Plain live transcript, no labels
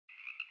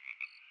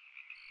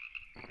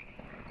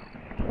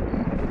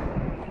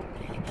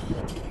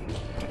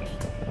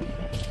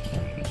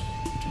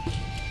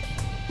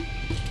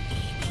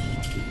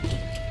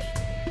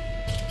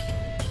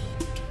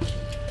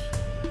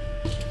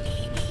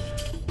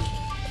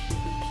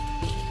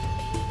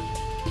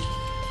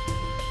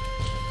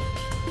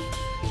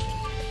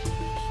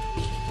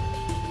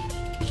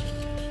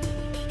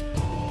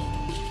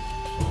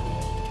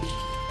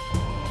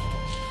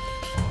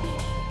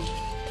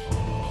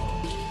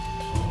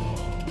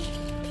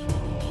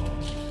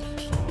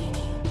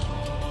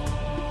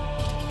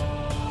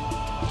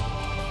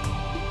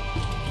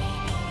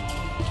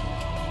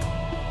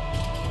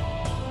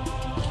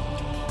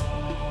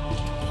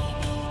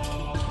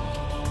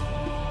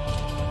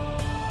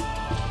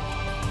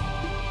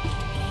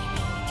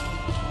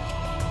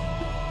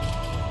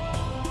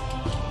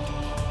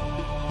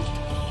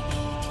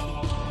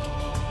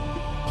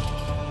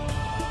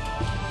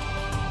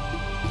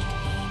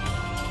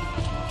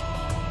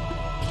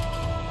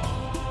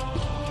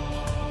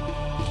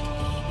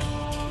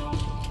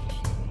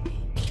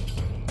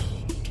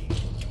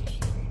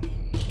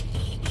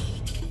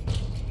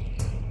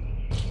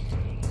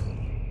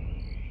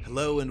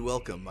Hello and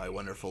welcome, my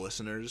wonderful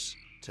listeners,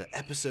 to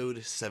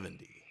episode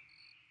 70.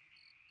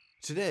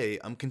 Today,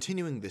 I'm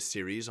continuing this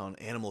series on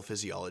animal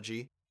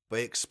physiology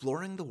by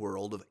exploring the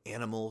world of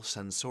animal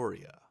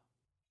sensoria.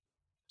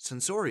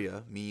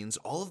 Sensoria means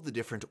all of the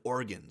different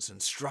organs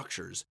and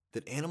structures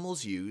that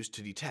animals use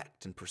to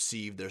detect and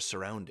perceive their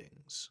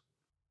surroundings.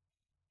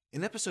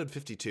 In episode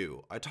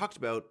 52, I talked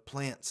about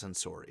plant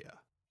sensoria,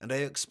 and I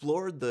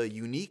explored the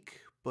unique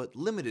but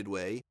limited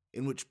way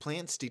in which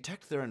plants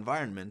detect their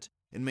environment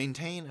and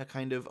maintain a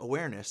kind of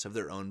awareness of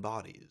their own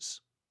bodies.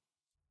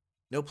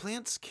 Now,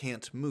 plants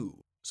can't move,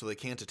 so they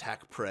can't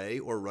attack prey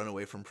or run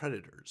away from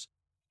predators.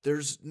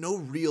 There's no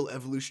real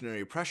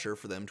evolutionary pressure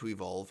for them to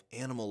evolve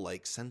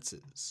animal-like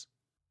senses.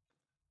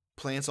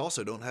 Plants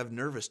also don't have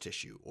nervous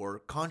tissue or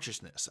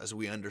consciousness as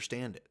we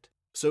understand it,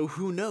 so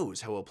who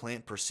knows how a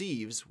plant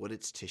perceives what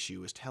its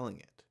tissue is telling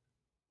it.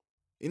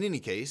 In any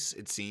case,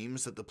 it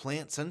seems that the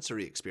plant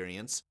sensory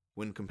experience,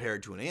 when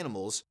compared to an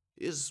animal's,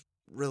 is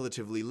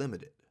relatively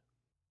limited.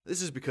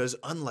 This is because,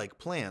 unlike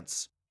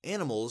plants,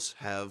 animals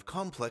have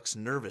complex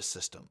nervous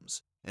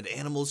systems, and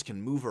animals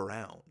can move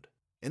around.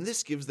 And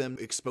this gives them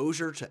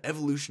exposure to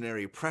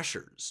evolutionary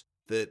pressures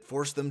that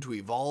force them to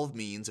evolve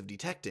means of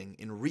detecting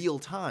in real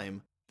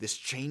time this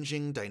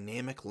changing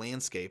dynamic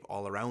landscape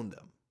all around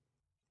them.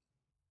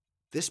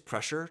 This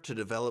pressure to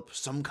develop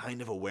some kind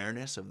of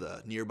awareness of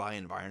the nearby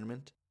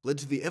environment led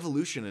to the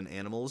evolution in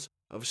animals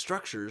of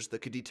structures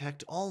that could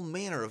detect all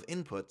manner of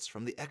inputs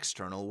from the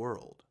external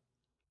world.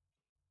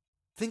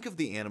 Think of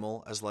the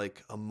animal as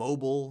like a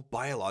mobile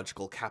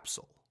biological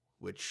capsule,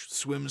 which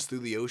swims through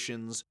the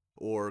oceans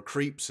or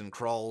creeps and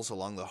crawls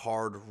along the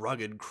hard,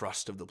 rugged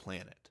crust of the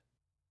planet.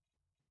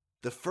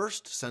 The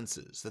first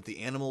senses that the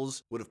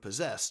animals would have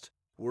possessed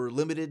were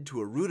limited to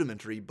a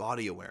rudimentary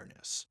body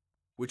awareness,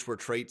 which were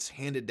traits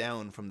handed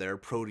down from their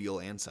proteal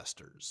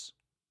ancestors.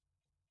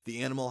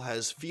 The animal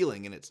has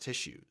feeling in its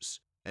tissues,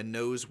 and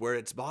knows where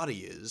its body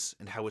is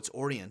and how it's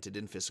oriented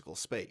in physical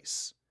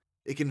space.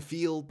 It can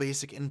feel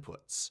basic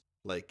inputs,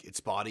 like its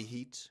body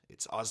heat,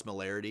 its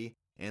osmolarity,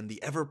 and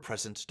the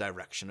ever-present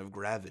direction of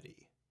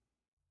gravity.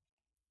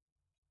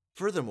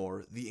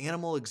 Furthermore, the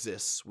animal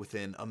exists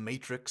within a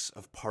matrix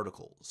of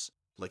particles,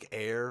 like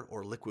air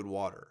or liquid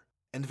water,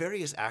 and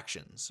various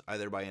actions,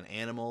 either by an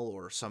animal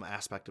or some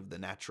aspect of the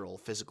natural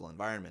physical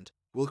environment,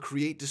 will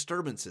create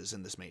disturbances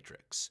in this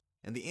matrix,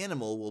 and the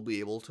animal will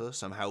be able to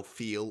somehow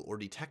feel or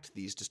detect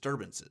these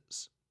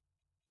disturbances.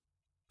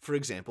 For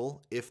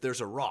example, if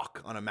there's a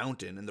rock on a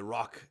mountain and the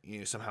rock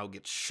somehow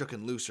gets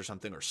shooken loose or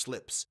something or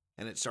slips,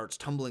 and it starts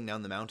tumbling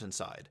down the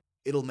mountainside,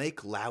 it'll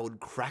make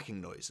loud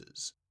cracking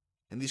noises.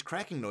 And these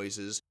cracking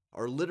noises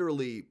are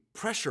literally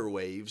pressure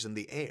waves in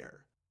the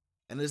air.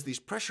 And as these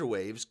pressure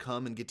waves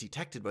come and get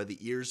detected by the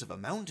ears of a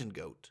mountain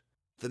goat,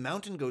 the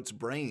mountain goat's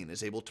brain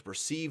is able to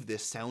perceive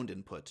this sound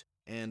input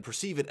and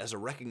perceive it as a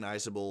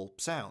recognizable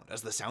sound,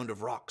 as the sound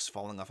of rocks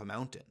falling off a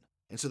mountain.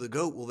 And so the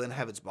goat will then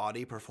have its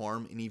body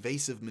perform an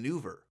evasive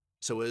maneuver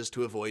so as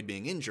to avoid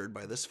being injured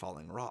by this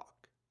falling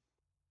rock.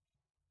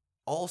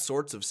 All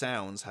sorts of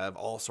sounds have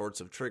all sorts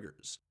of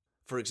triggers.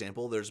 For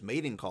example, there's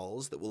mating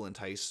calls that will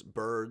entice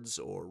birds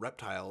or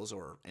reptiles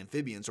or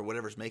amphibians or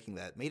whatever's making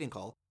that mating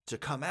call to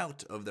come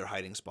out of their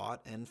hiding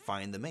spot and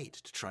find the mate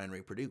to try and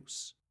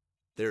reproduce.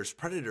 There's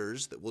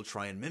predators that will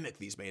try and mimic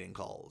these mating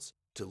calls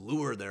to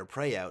lure their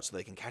prey out so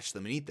they can catch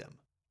them and eat them.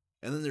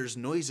 And then there's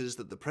noises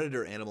that the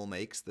predator animal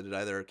makes that it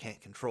either can't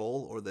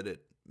control or that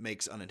it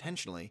makes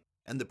unintentionally,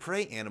 and the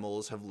prey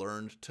animals have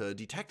learned to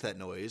detect that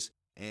noise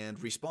and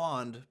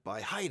respond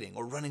by hiding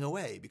or running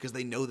away because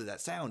they know that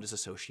that sound is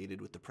associated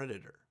with the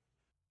predator.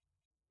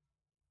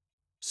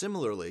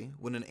 Similarly,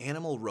 when an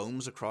animal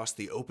roams across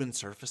the open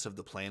surface of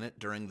the planet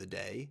during the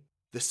day,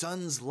 the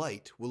sun's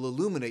light will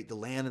illuminate the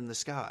land and the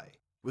sky,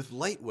 with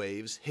light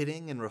waves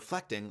hitting and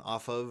reflecting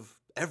off of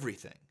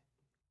everything.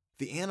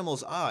 The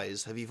animal's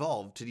eyes have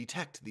evolved to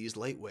detect these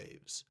light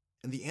waves,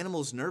 and the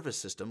animal's nervous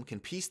system can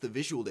piece the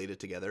visual data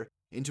together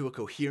into a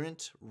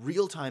coherent,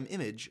 real-time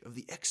image of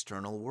the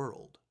external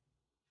world.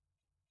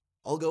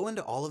 I'll go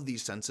into all of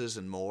these senses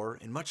and more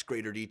in much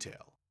greater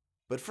detail,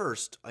 but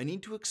first I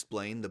need to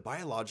explain the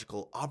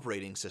biological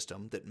operating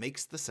system that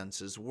makes the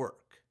senses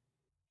work.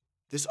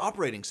 This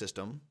operating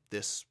system,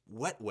 this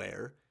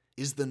wetware,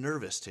 is the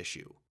nervous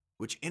tissue,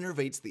 which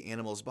innervates the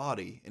animal's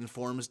body and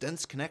forms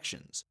dense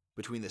connections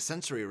between the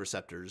sensory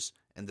receptors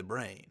and the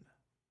brain.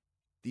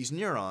 These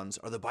neurons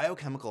are the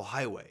biochemical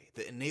highway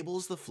that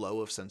enables the flow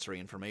of sensory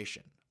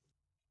information.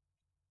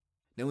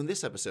 Now in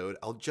this episode,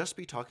 I'll just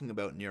be talking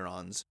about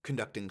neurons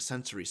conducting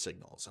sensory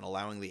signals and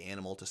allowing the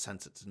animal to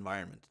sense its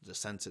environment, to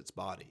sense its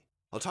body.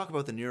 I'll talk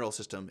about the neural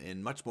system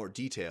in much more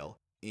detail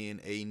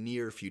in a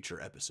near future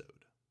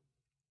episode.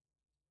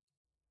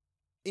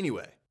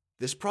 Anyway,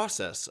 this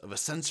process of a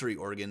sensory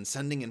organ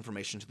sending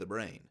information to the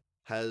brain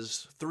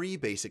has three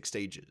basic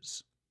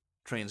stages: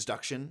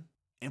 transduction,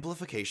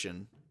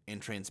 amplification,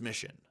 and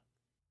transmission.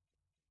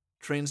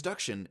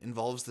 Transduction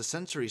involves the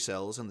sensory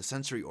cells in the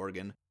sensory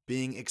organ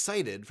being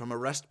excited from a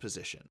rest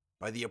position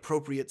by the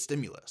appropriate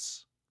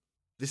stimulus.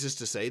 This is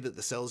to say that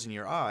the cells in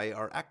your eye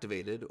are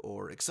activated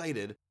or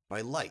excited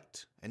by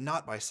light and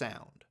not by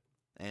sound,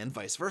 and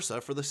vice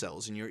versa for the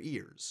cells in your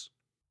ears.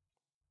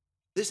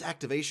 This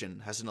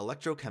activation has an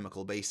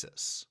electrochemical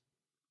basis.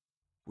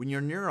 When your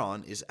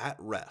neuron is at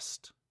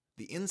rest,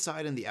 the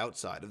inside and the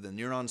outside of the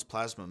neuron's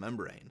plasma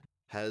membrane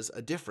has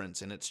a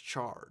difference in its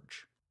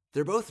charge.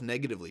 They're both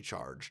negatively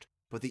charged,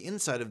 but the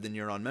inside of the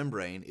neuron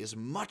membrane is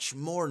much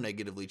more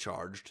negatively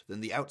charged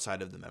than the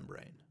outside of the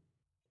membrane.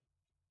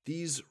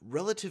 These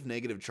relative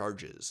negative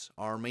charges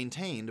are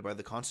maintained by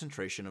the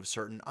concentration of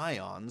certain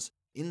ions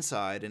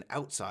inside and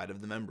outside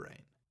of the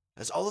membrane,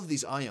 as all of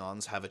these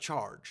ions have a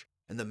charge,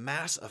 and the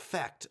mass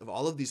effect of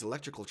all of these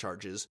electrical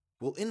charges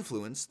will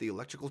influence the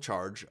electrical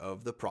charge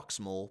of the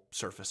proximal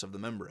surface of the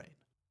membrane.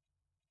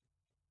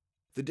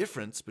 The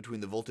difference between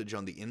the voltage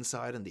on the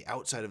inside and the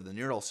outside of the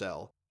neural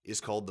cell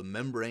is called the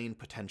membrane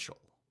potential.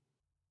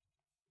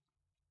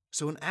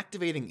 So an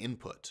activating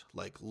input,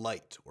 like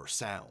light or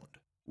sound,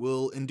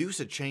 will induce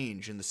a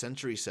change in the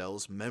sensory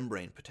cell's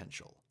membrane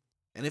potential,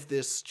 and if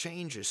this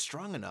change is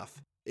strong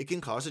enough, it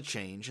can cause a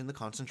change in the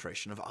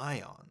concentration of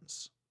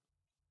ions.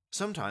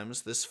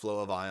 Sometimes this flow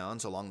of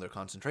ions along their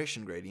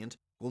concentration gradient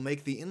will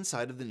make the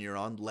inside of the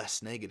neuron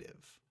less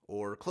negative,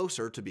 or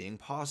closer to being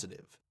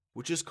positive,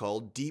 which is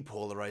called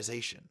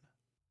depolarization.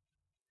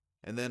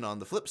 And then on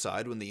the flip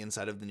side, when the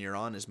inside of the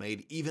neuron is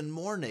made even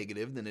more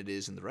negative than it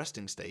is in the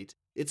resting state,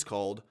 it's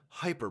called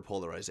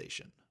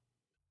hyperpolarization.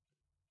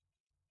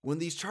 When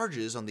these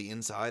charges on the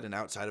inside and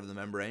outside of the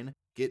membrane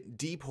get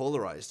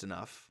depolarized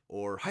enough,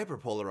 or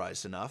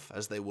hyperpolarized enough,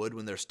 as they would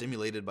when they're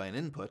stimulated by an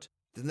input,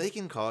 then they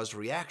can cause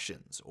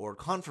reactions or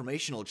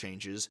conformational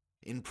changes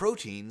in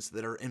proteins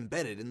that are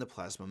embedded in the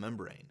plasma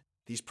membrane.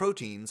 These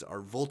proteins are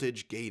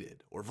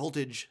voltage-gated or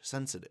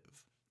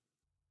voltage-sensitive.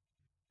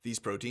 These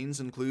proteins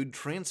include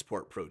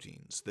transport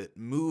proteins that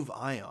move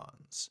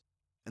ions,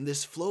 and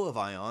this flow of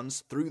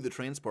ions through the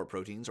transport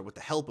proteins, or with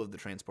the help of the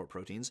transport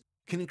proteins,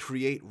 can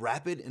create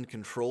rapid and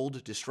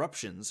controlled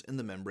disruptions in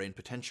the membrane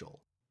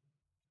potential.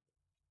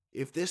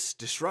 If this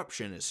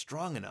disruption is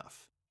strong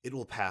enough, it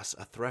will pass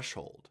a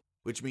threshold,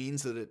 which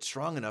means that it's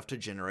strong enough to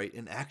generate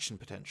an action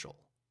potential.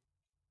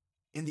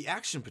 In the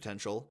action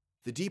potential,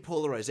 the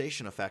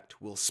depolarization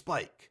effect will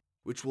spike,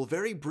 which will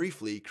very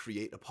briefly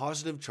create a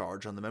positive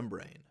charge on the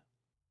membrane.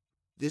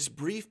 This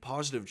brief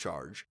positive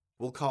charge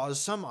will cause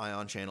some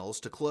ion channels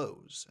to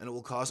close, and it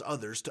will cause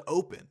others to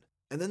open,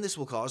 and then this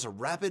will cause a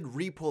rapid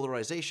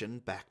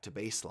repolarization back to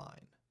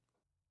baseline.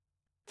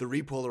 The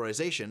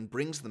repolarization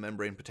brings the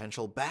membrane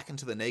potential back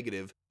into the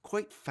negative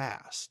quite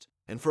fast,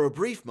 and for a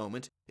brief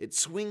moment, it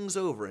swings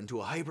over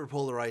into a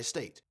hyperpolarized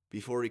state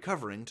before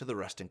recovering to the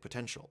resting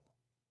potential.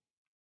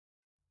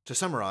 To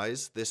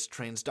summarize, this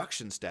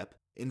transduction step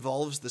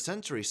involves the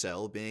sensory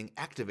cell being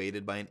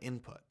activated by an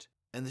input,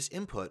 and this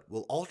input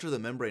will alter the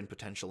membrane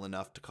potential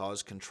enough to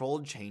cause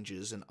controlled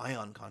changes in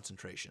ion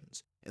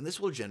concentrations, and this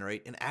will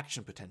generate an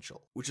action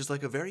potential, which is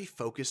like a very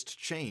focused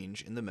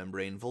change in the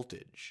membrane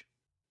voltage.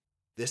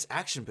 This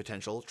action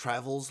potential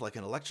travels like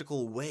an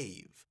electrical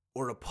wave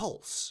or a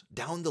pulse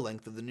down the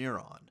length of the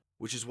neuron,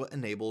 which is what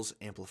enables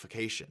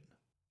amplification.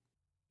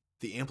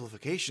 The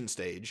amplification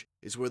stage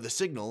is where the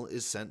signal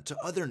is sent to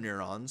other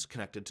neurons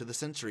connected to the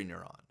sensory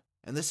neuron,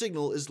 and the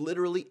signal is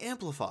literally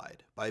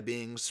amplified by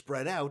being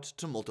spread out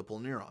to multiple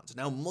neurons.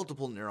 Now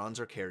multiple neurons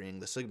are carrying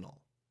the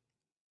signal.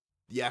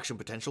 The action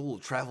potential will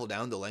travel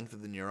down the length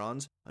of the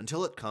neurons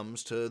until it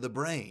comes to the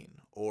brain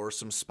or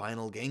some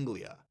spinal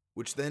ganglia,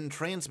 which then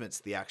transmits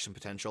the action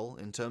potential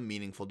into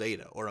meaningful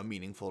data or a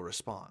meaningful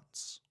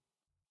response.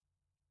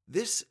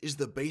 This is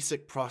the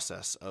basic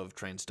process of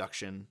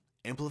transduction,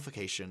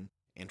 amplification,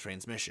 and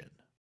transmission.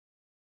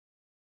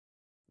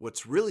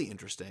 What's really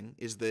interesting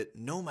is that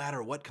no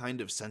matter what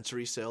kind of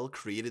sensory cell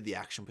created the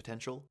action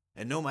potential,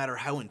 and no matter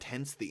how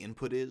intense the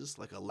input is,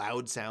 like a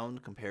loud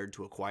sound compared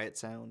to a quiet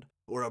sound,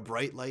 or a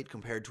bright light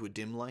compared to a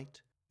dim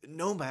light,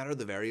 no matter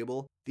the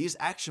variable, these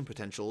action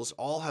potentials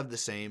all have the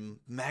same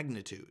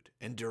magnitude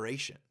and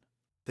duration.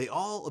 They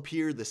all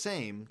appear the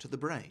same to the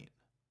brain.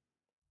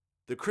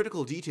 The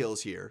critical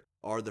details here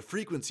are the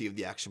frequency of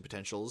the action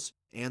potentials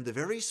and the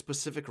very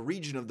specific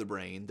region of the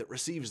brain that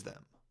receives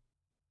them.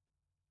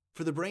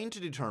 For the brain to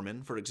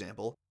determine, for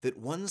example, that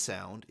one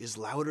sound is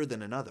louder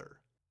than another,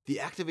 the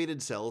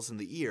activated cells in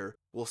the ear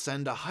will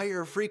send a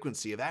higher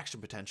frequency of action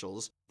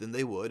potentials than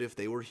they would if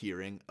they were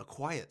hearing a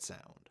quiet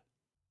sound.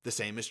 The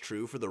same is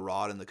true for the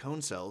rod and the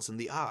cone cells in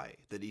the eye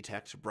that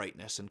detect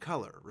brightness and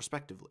color,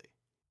 respectively.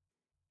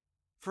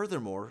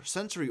 Furthermore,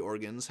 sensory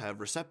organs have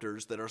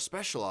receptors that are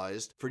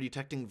specialized for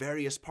detecting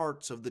various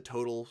parts of the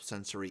total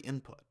sensory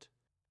input.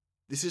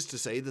 This is to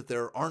say that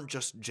there aren't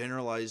just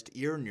generalized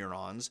ear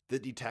neurons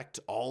that detect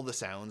all the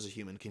sounds a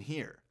human can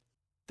hear.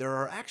 There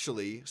are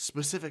actually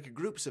specific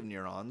groups of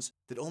neurons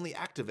that only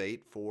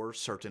activate for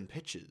certain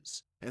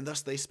pitches, and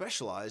thus they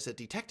specialize at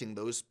detecting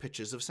those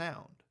pitches of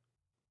sound.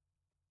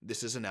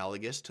 This is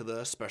analogous to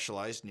the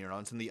specialized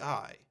neurons in the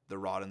eye, the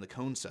rod and the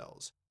cone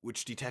cells,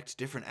 which detect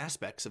different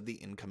aspects of the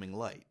incoming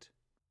light.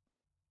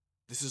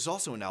 This is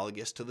also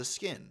analogous to the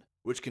skin,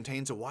 which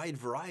contains a wide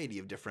variety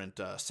of different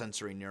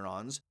sensory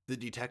neurons that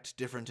detect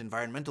different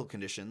environmental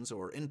conditions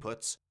or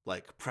inputs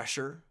like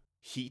pressure,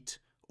 heat,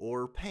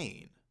 or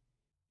pain.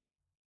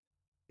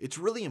 It's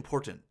really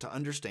important to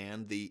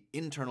understand the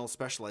internal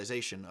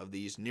specialization of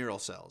these neural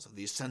cells, of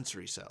these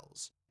sensory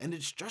cells. And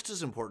it's just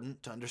as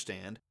important to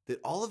understand that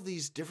all of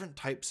these different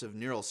types of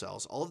neural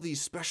cells, all of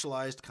these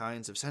specialized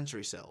kinds of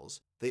sensory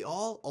cells, they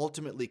all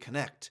ultimately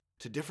connect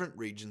to different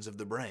regions of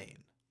the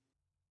brain.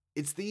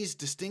 It's these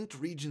distinct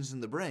regions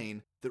in the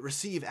brain that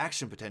receive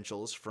action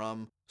potentials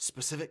from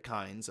specific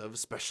kinds of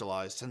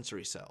specialized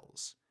sensory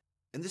cells.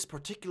 And this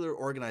particular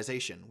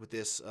organization, with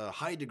this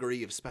high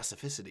degree of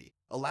specificity,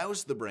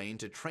 allows the brain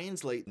to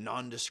translate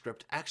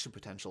nondescript action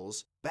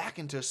potentials back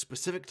into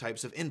specific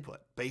types of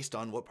input based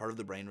on what part of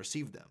the brain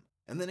received them.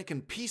 And then it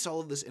can piece all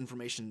of this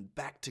information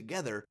back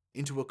together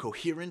into a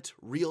coherent,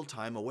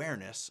 real-time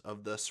awareness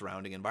of the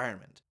surrounding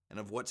environment and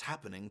of what's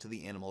happening to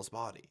the animal's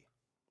body.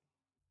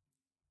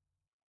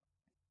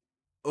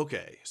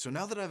 Okay, so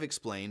now that I've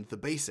explained the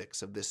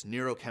basics of this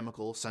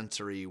neurochemical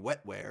sensory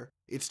wetware,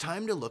 it's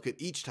time to look at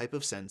each type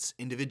of sense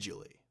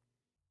individually.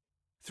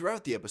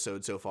 Throughout the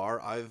episode so far,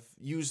 I've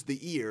used the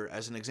ear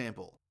as an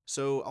example,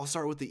 so I'll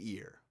start with the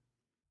ear.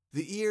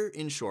 The ear,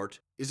 in short,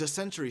 is a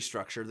sensory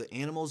structure that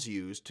animals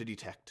use to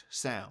detect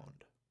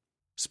sound.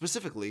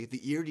 Specifically,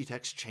 the ear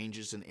detects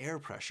changes in air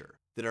pressure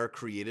that are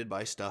created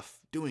by stuff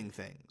doing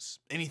things,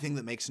 anything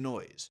that makes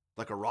noise,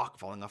 like a rock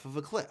falling off of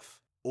a cliff,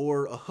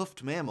 or a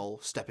hoofed mammal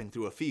stepping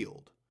through a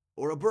field,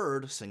 or a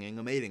bird singing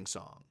a mating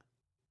song.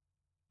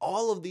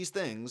 All of these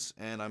things,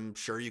 and I'm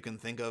sure you can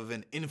think of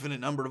an infinite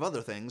number of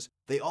other things,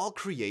 they all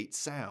create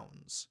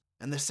sounds.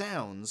 And the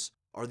sounds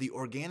are the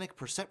organic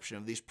perception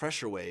of these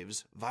pressure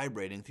waves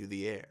vibrating through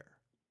the air.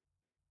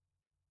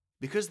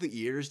 Because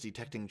the ear is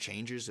detecting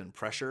changes in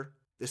pressure,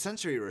 the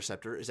sensory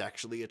receptor is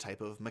actually a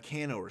type of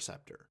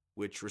mechanoreceptor,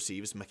 which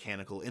receives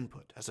mechanical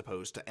input as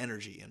opposed to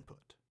energy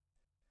input.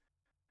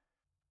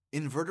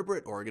 In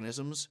vertebrate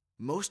organisms,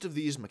 most of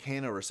these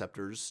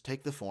mechanoreceptors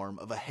take the form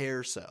of a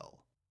hair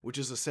cell, which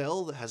is a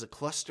cell that has a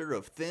cluster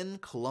of thin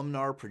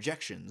columnar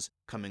projections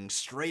coming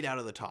straight out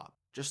of the top,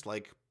 just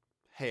like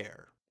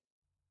hair.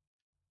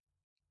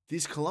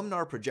 These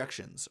columnar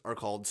projections are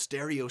called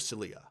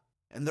stereocilia,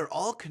 and they're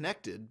all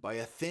connected by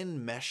a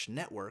thin mesh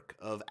network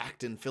of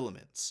actin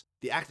filaments.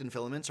 The actin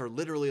filaments are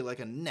literally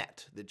like a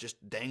net that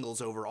just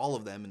dangles over all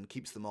of them and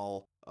keeps them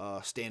all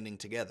standing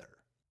together.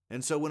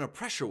 And so when a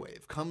pressure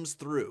wave comes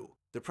through,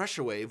 the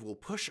pressure wave will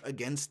push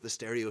against the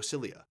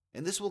stereocilia,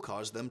 and this will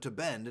cause them to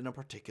bend in a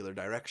particular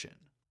direction.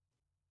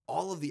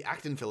 All of the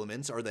actin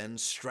filaments are then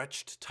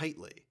stretched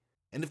tightly,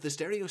 and if the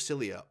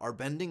stereocilia are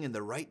bending in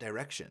the right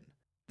direction,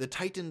 the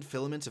tightened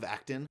filaments of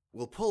actin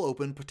will pull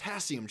open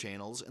potassium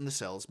channels in the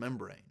cell's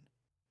membrane.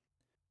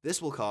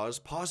 This will cause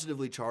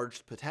positively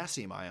charged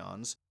potassium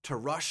ions to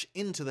rush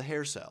into the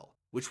hair cell,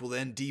 which will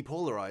then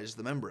depolarize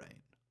the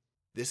membrane.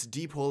 This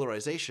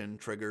depolarization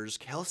triggers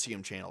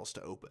calcium channels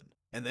to open,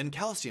 and then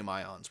calcium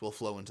ions will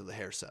flow into the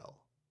hair cell.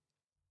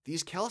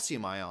 These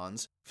calcium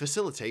ions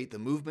facilitate the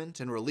movement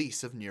and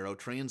release of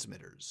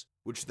neurotransmitters,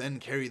 which then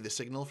carry the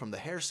signal from the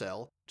hair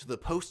cell to the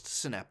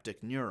postsynaptic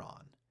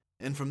neuron,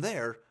 and from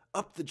there,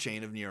 up the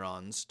chain of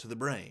neurons to the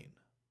brain.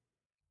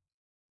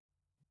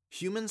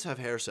 Humans have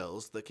hair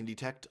cells that can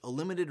detect a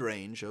limited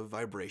range of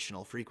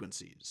vibrational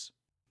frequencies.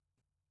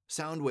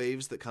 Sound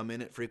waves that come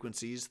in at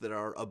frequencies that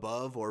are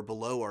above or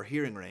below our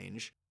hearing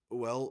range,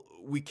 well,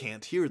 we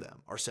can't hear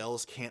them. Our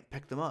cells can't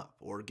pick them up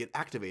or get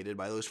activated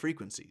by those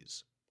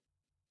frequencies.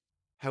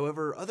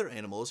 However, other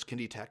animals can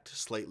detect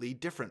slightly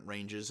different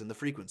ranges in the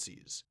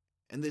frequencies,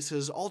 and this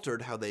has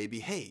altered how they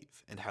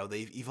behave and how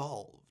they've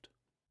evolved.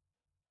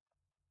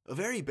 A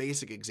very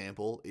basic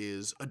example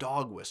is a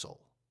dog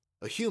whistle.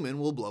 A human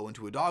will blow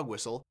into a dog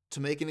whistle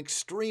to make an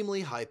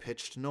extremely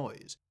high-pitched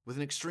noise with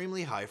an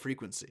extremely high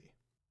frequency.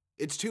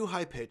 It's too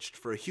high-pitched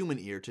for a human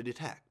ear to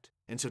detect,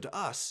 and so to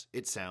us,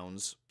 it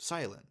sounds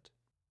silent.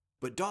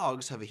 But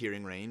dogs have a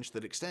hearing range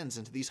that extends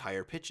into these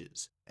higher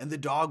pitches, and the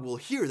dog will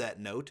hear that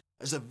note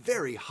as a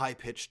very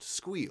high-pitched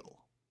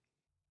squeal.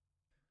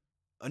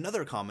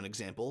 Another common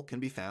example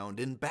can be found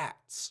in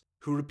bats,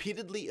 who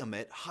repeatedly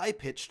emit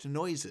high-pitched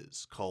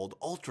noises called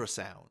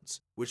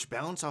ultrasounds, which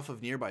bounce off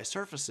of nearby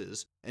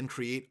surfaces and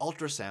create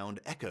ultrasound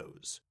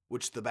echoes,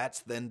 which the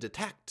bats then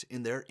detect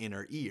in their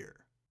inner ear.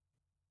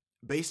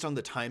 Based on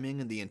the timing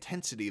and the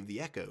intensity of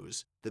the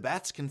echoes, the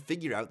bats can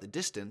figure out the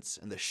distance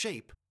and the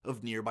shape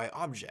of nearby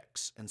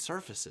objects and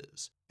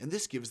surfaces, and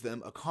this gives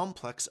them a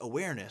complex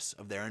awareness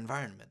of their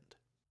environment.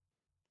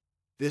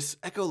 This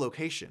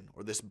echolocation,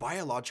 or this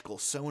biological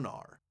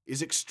sonar,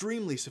 is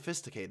extremely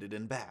sophisticated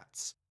in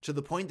bats, to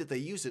the point that they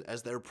use it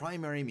as their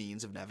primary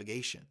means of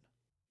navigation.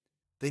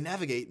 They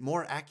navigate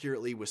more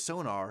accurately with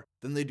sonar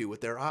than they do with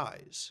their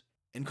eyes,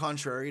 and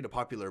contrary to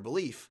popular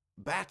belief,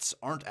 bats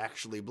aren't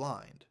actually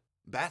blind.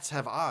 Bats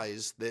have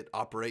eyes that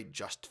operate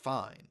just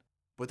fine,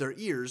 but their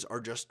ears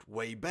are just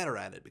way better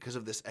at it because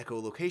of this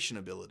echolocation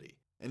ability,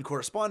 and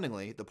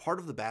correspondingly, the part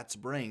of the bat's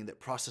brain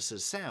that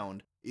processes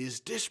sound is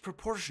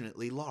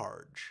disproportionately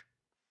large.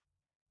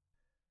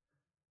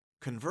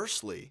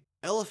 Conversely,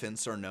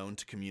 elephants are known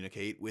to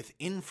communicate with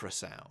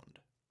infrasound.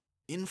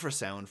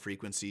 Infrasound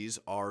frequencies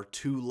are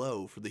too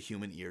low for the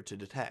human ear to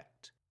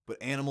detect,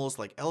 but animals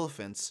like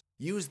elephants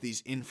use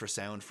these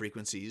infrasound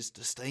frequencies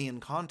to stay in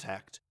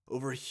contact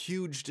over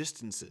huge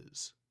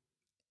distances.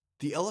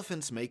 The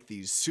elephants make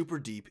these super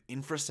deep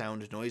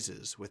infrasound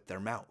noises with their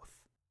mouth,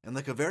 and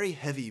like a very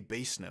heavy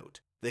bass note,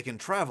 they can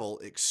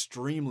travel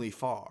extremely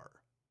far.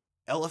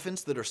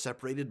 Elephants that are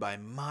separated by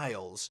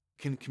miles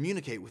can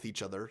communicate with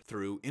each other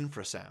through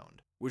infrasound,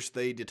 which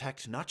they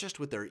detect not just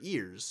with their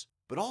ears,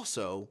 but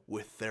also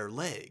with their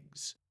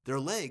legs. Their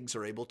legs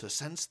are able to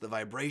sense the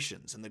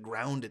vibrations in the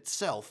ground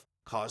itself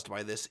caused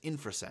by this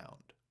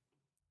infrasound.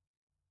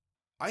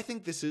 I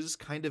think this is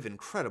kind of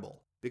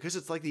incredible, because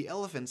it's like the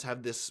elephants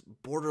have this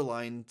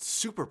borderline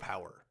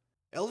superpower.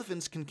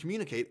 Elephants can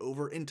communicate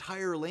over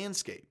entire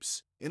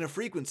landscapes in a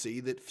frequency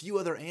that few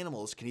other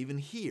animals can even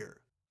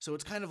hear, so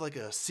it's kind of like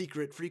a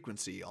secret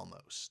frequency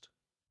almost.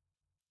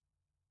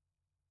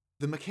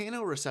 The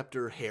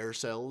mechanoreceptor hair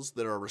cells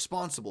that are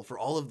responsible for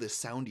all of this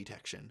sound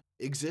detection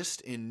exist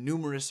in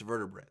numerous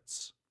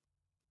vertebrates.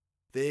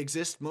 They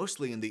exist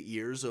mostly in the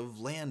ears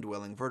of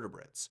land-dwelling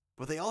vertebrates,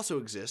 but they also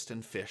exist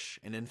in fish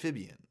and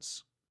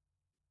amphibians.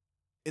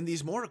 In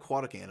these more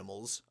aquatic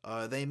animals,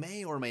 they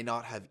may or may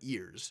not have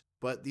ears,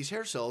 but these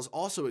hair cells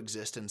also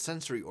exist in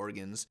sensory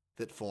organs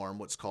that form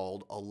what's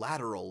called a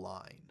lateral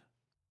line.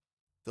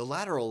 The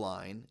lateral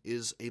line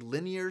is a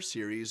linear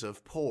series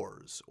of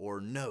pores, or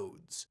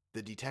nodes,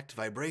 that detect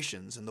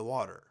vibrations in the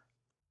water.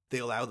 They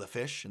allow the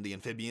fish and the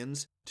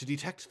amphibians to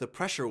detect the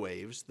pressure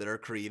waves that are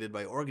created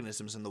by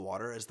organisms in the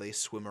water as they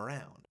swim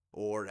around,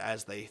 or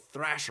as they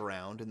thrash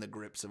around in the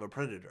grips of a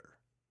predator.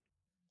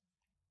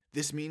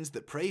 This means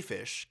that prey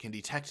fish can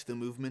detect the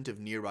movement of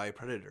nearby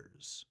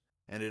predators,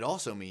 and it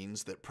also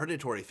means that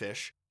predatory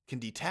fish can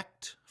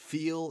detect,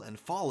 feel, and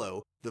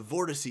follow the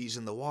vortices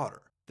in the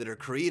water that are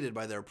created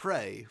by their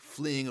prey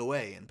fleeing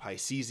away in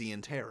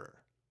Piscean terror.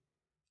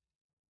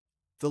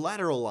 The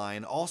lateral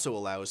line also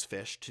allows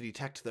fish to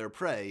detect their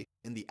prey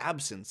in the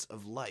absence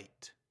of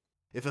light.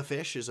 If a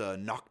fish is a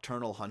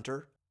nocturnal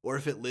hunter, or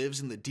if it lives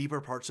in the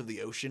deeper parts of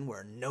the ocean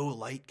where no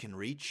light can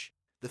reach,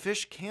 the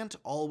fish can't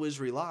always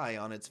rely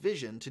on its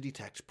vision to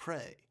detect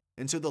prey,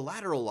 and so the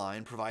lateral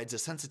line provides a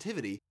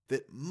sensitivity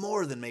that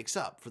more than makes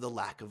up for the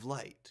lack of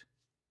light.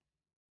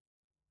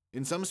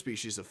 In some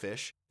species of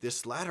fish,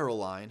 this lateral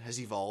line has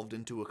evolved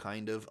into a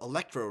kind of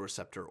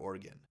electroreceptor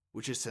organ,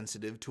 which is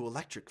sensitive to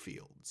electric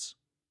fields.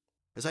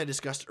 As I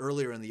discussed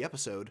earlier in the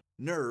episode,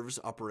 nerves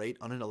operate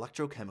on an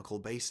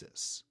electrochemical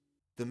basis.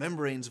 The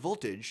membrane's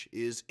voltage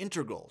is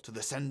integral to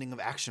the sending of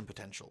action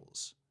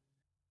potentials.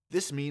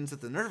 This means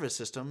that the nervous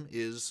system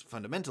is,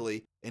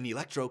 fundamentally, an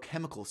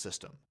electrochemical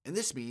system, and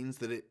this means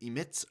that it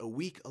emits a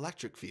weak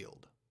electric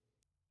field.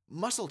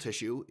 Muscle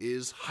tissue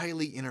is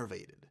highly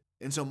innervated,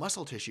 and so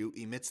muscle tissue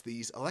emits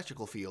these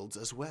electrical fields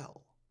as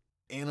well.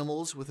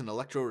 Animals with an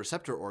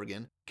electroreceptor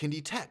organ can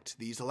detect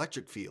these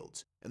electric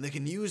fields, and they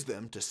can use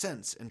them to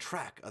sense and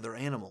track other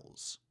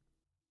animals.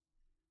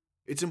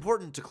 It's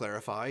important to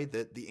clarify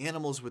that the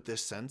animals with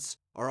this sense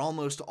are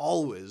almost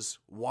always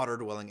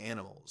water-dwelling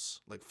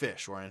animals, like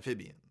fish or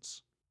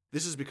amphibians.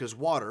 This is because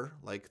water,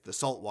 like the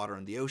salt water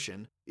in the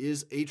ocean,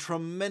 is a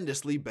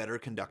tremendously better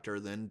conductor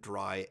than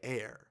dry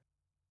air.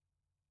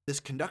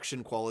 This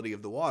conduction quality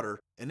of the water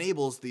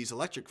enables these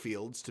electric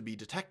fields to be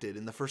detected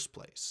in the first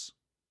place.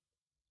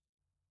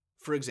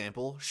 For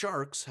example,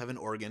 sharks have an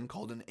organ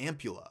called an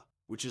ampulla,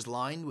 which is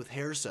lined with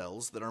hair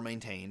cells that are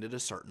maintained at a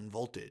certain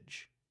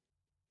voltage.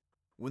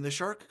 When the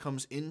shark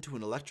comes into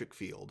an electric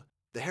field,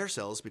 the hair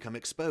cells become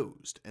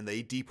exposed and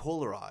they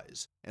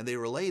depolarize, and they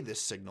relay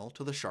this signal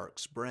to the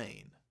shark's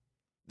brain.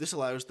 This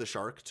allows the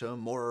shark to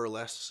more or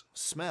less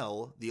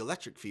smell the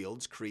electric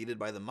fields created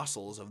by the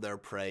muscles of their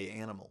prey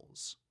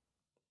animals.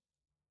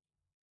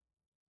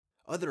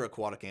 Other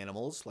aquatic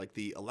animals, like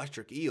the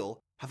electric eel,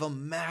 have a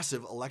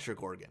massive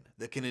electric organ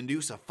that can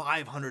induce a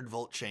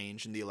 500-volt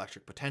change in the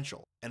electric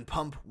potential and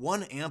pump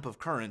 1 amp of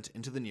current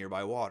into the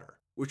nearby water,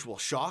 which will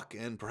shock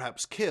and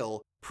perhaps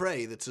kill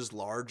prey that's as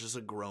large as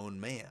a grown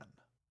man.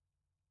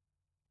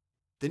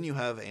 Then you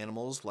have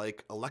animals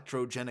like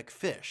electrogenic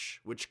fish,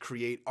 which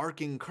create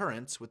arcing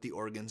currents with the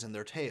organs in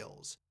their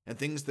tails, and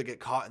things that get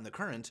caught in the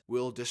current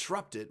will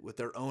disrupt it with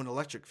their own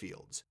electric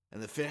fields,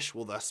 and the fish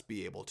will thus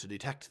be able to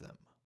detect them.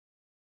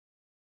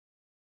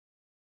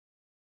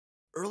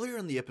 Earlier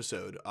in the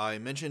episode, I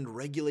mentioned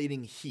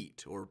regulating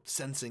heat, or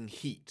sensing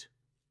heat.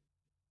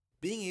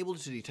 Being able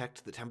to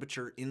detect the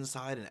temperature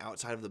inside and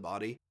outside of the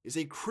body is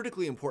a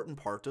critically important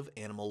part of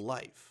animal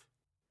life.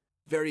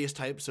 Various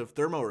types of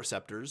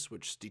thermoreceptors,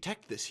 which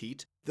detect this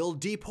heat, they'll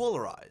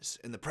depolarize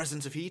in the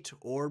presence of heat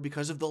or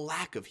because of the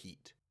lack of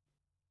heat.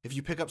 If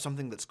you pick up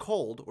something that's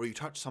cold or you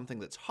touch something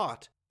that's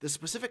hot, the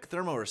specific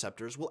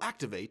thermoreceptors will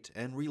activate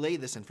and relay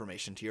this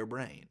information to your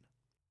brain.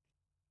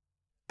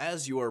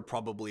 As you are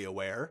probably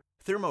aware,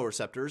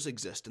 thermoreceptors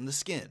exist in the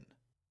skin,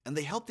 and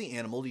they help the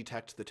animal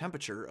detect the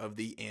temperature of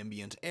the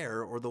ambient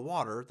air or the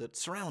water that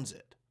surrounds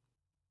it.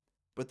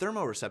 But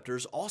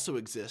thermoreceptors also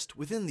exist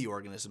within the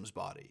organism's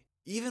body,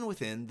 even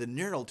within the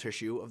neural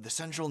tissue of the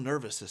central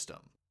nervous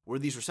system, where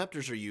these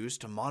receptors are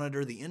used to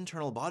monitor the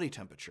internal body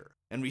temperature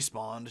and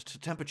respond to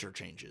temperature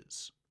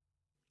changes.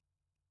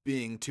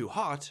 Being too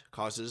hot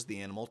causes the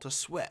animal to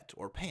sweat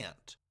or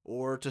pant,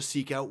 or to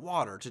seek out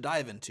water to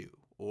dive into,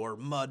 or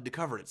mud to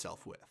cover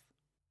itself with.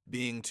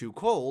 Being too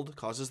cold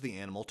causes the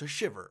animal to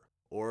shiver,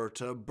 or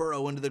to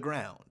burrow into the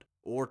ground,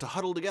 or to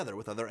huddle together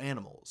with other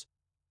animals,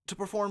 to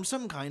perform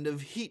some kind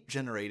of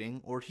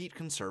heat-generating or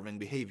heat-conserving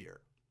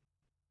behavior.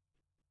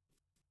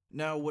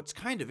 Now, what's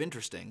kind of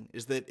interesting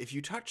is that if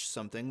you touch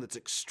something that's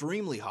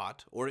extremely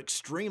hot or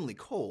extremely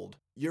cold,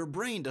 your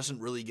brain doesn't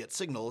really get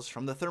signals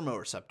from the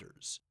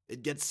thermoreceptors.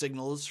 It gets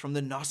signals from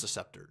the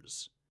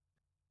nociceptors.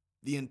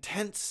 The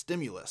intense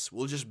stimulus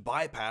will just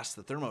bypass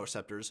the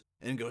thermoreceptors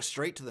and go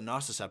straight to the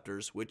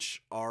nociceptors,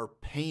 which are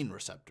pain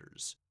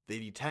receptors. They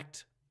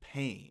detect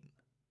pain.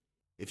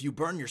 If you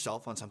burn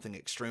yourself on something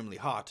extremely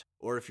hot,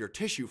 or if your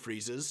tissue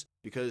freezes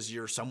because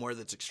you're somewhere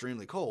that's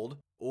extremely cold,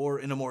 or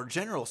in a more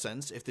general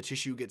sense, if the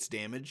tissue gets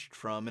damaged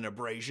from an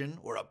abrasion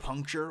or a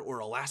puncture or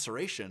a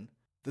laceration,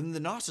 then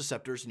the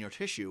nociceptors in your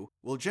tissue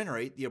will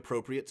generate the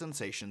appropriate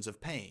sensations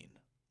of pain.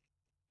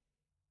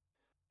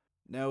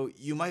 Now,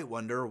 you might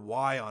wonder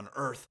why on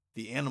Earth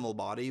the animal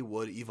body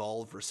would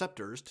evolve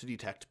receptors to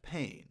detect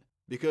pain.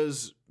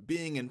 Because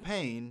being in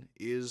pain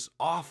is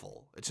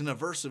awful. It's an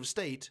aversive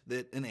state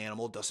that an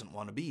animal doesn't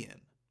want to be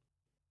in.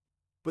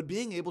 But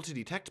being able to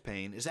detect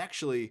pain is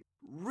actually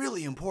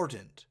really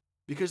important,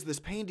 because this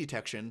pain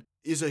detection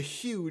is a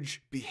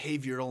huge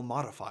behavioral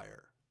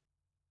modifier.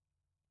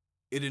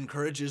 It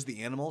encourages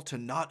the animal to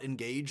not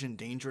engage in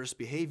dangerous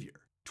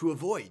behavior, to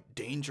avoid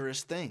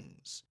dangerous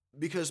things,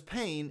 because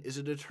pain is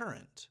a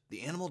deterrent.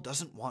 The animal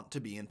doesn't want to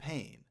be in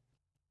pain.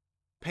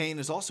 Pain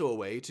is also a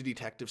way to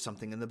detect if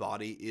something in the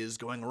body is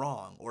going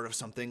wrong, or if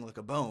something, like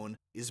a bone,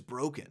 is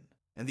broken,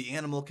 and the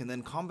animal can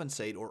then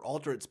compensate or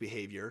alter its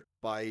behavior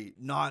by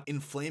not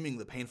inflaming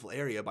the painful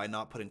area by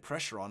not putting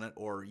pressure on it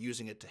or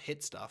using it to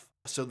hit stuff,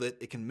 so that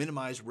it can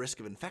minimize risk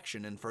of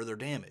infection and further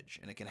damage,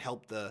 and it can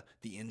help the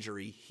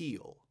injury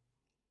heal.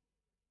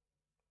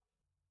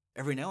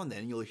 Every now and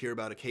then you'll hear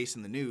about a case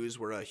in the news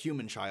where a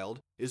human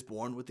child is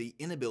born with the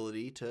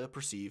inability to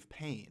perceive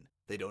pain.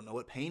 They don't know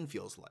what pain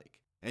feels like.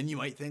 And you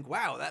might think,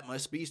 wow, that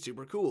must be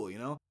super cool,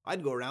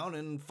 I'd go around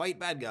and fight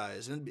bad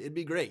guys, and it'd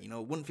be great,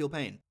 wouldn't feel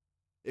pain.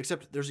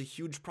 Except there's a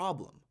huge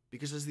problem,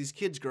 because as these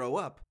kids grow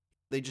up,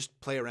 they just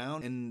play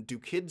around and do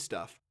kid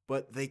stuff,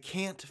 but they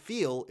can't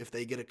feel if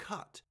they get a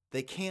cut.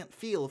 They can't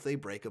feel if they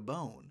break a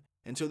bone.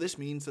 And so this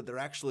means that they're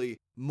actually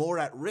more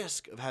at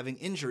risk of having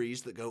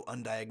injuries that go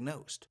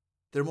undiagnosed.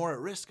 They're more at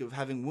risk of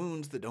having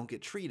wounds that don't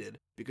get treated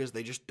because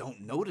they just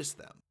don't notice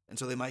them, and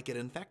so they might get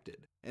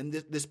infected. And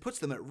this puts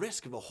them at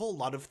risk of a whole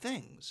lot of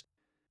things.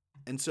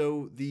 And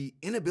so the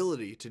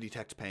inability to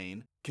detect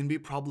pain can be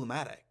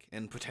problematic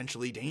and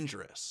potentially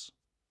dangerous.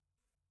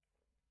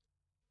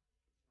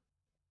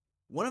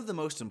 One of the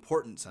most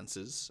important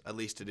senses, at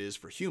least it is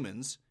for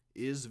humans,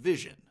 is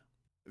vision.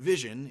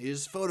 Vision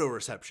is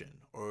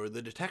photoreception, or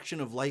the detection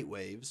of light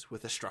waves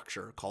with a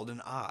structure called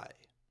an eye.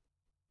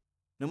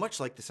 Now,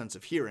 much like the sense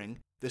of hearing,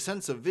 the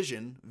sense of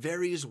vision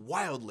varies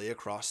wildly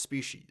across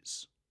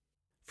species.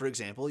 For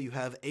example, you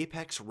have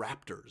apex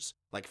raptors,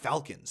 like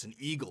falcons and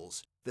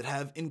eagles, that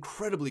have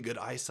incredibly good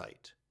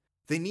eyesight.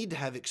 They need to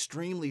have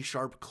extremely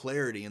sharp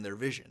clarity in their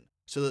vision,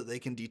 so that they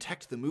can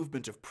detect the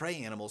movement of prey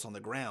animals on the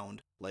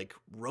ground, like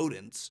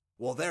rodents,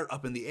 while they're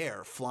up in the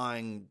air,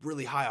 flying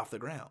really high off the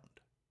ground.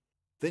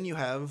 Then you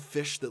have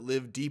fish that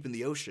live deep in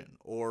the ocean,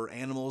 or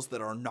animals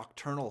that are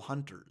nocturnal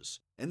hunters,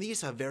 and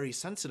these have very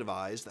sensitive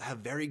eyes that have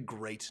very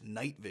great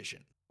night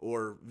vision,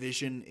 or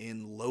vision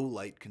in low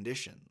light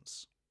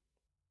conditions.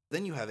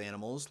 Then you have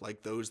animals,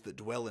 like those that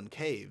dwell in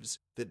caves,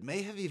 that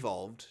may have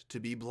evolved to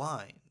be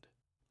blind.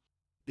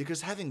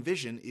 Because having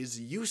vision is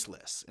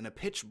useless in a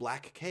pitch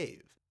black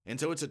cave, and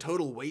so it's a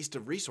total waste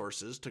of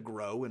resources to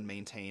grow and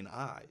maintain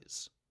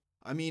eyes.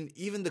 I mean,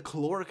 even the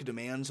caloric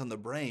demands on the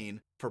brain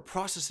for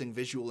processing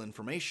visual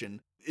information,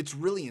 it's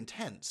really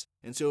intense.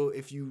 And so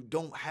if you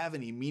don't have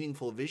any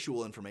meaningful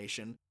visual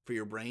information for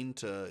your brain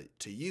to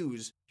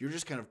use, you're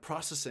just kind of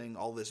processing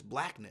all this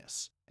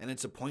blackness. And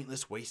it's a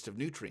pointless waste of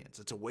nutrients.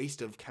 It's a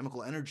waste of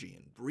chemical energy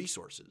and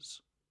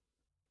resources.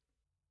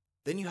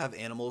 Then you have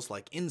animals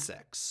like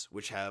insects,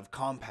 which have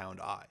compound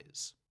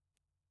eyes.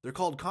 They're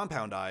called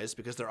compound eyes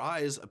because their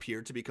eyes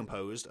appear to be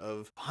composed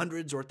of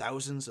hundreds or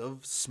thousands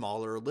of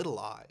smaller little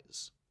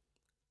eyes.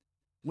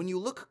 When you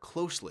look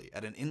closely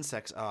at an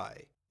insect's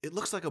eye, it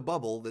looks like a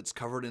bubble that's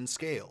covered in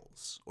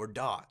scales, or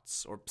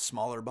dots, or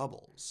smaller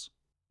bubbles.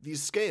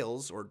 These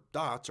scales, or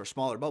dots, or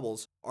smaller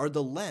bubbles, are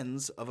the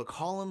lens of a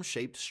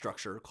column-shaped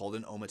structure called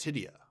an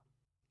ommatidia.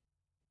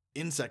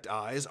 Insect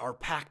eyes are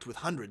packed with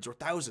hundreds or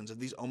thousands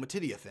of these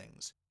ommatidia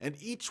things, and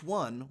each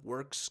one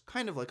works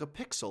kind of like a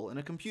pixel in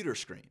a computer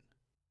screen.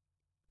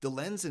 The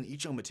lens in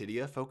each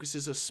ommatidia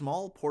focuses a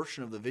small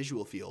portion of the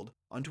visual field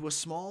onto a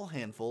small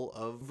handful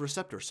of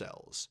receptor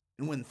cells,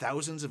 and when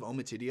thousands of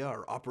ommatidia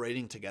are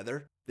operating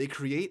together, they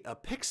create a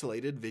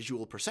pixelated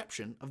visual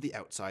perception of the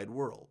outside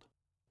world.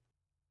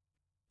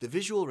 The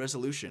visual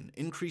resolution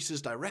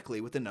increases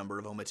directly with the number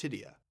of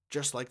ommatidia,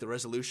 just like the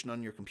resolution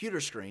on your computer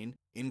screen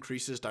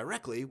increases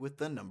directly with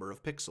the number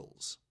of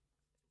pixels.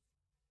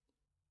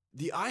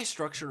 The eye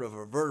structure of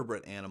a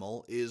vertebrate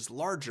animal is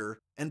larger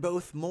and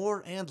both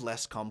more and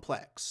less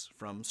complex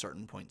from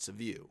certain points of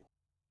view.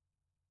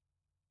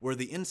 Where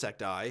the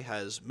insect eye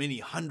has many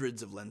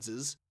hundreds of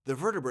lenses, the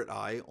vertebrate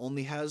eye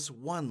only has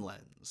one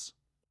lens.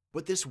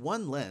 But this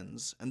one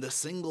lens and the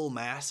single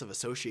mass of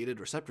associated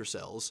receptor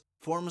cells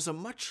forms a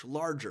much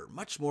larger,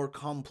 much more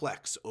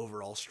complex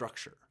overall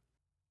structure.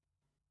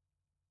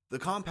 The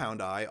compound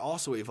eye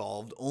also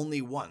evolved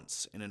only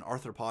once in an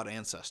arthropod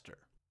ancestor,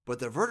 but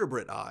the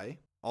vertebrate eye,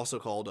 also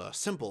called a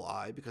simple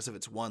eye because of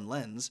its one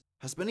lens,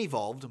 has been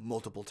evolved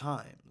multiple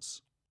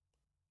times.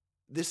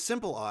 This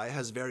simple eye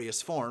has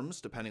various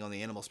forms depending on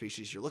the animal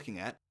species you're looking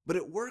at, but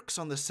it works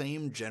on the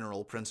same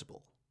general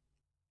principle.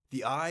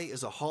 The eye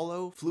is a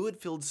hollow,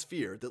 fluid-filled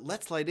sphere that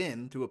lets light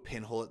in through a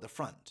pinhole at the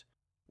front,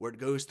 where it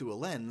goes through a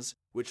lens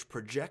which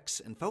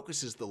projects and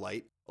focuses the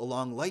light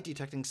along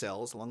light-detecting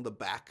cells along the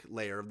back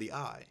layer of the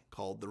eye,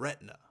 called the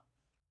retina.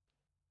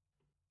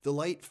 The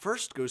light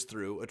first goes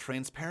through a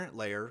transparent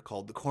layer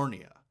called the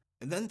cornea,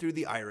 and then through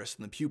the iris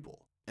and the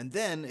pupil, and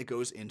then it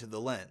goes into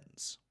the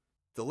lens.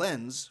 The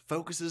lens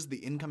focuses the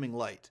incoming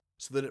light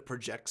so that it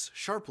projects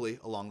sharply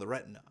along the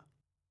retina.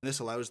 This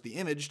allows the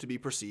image to be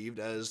perceived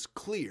as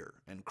clear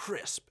and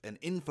crisp and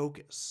in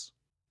focus.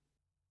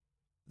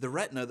 The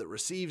retina that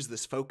receives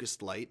this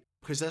focused light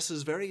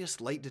possesses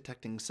various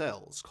light-detecting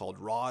cells called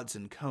rods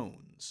and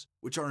cones,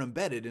 which are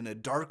embedded in a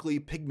darkly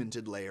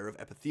pigmented layer of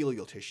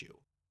epithelial tissue.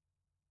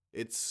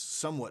 It's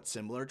somewhat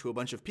similar to a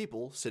bunch of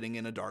people sitting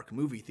in a dark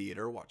movie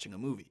theater watching a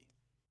movie.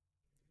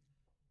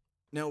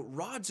 Now,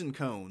 rods and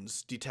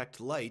cones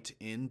detect light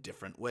in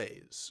different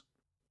ways.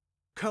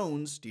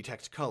 Cones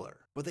detect color,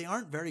 but they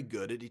aren't very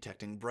good at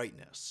detecting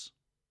brightness.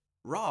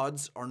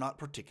 Rods are not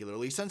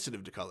particularly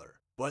sensitive to color,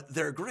 but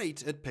they're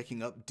great at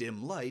picking up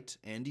dim light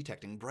and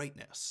detecting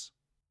brightness.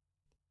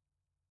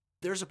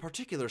 There's a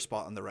particular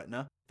spot on the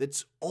retina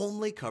that's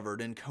only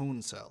covered in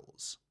cone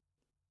cells.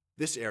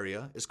 This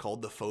area is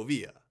called the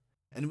fovea,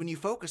 and when you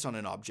focus on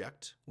an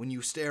object, when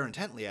you stare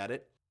intently at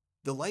it,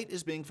 the light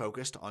is being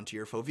focused onto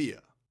your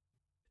fovea.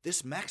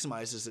 This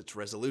maximizes its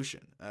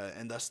resolution,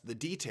 and thus the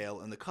detail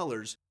and the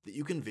colors that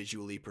you can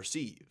visually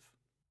perceive.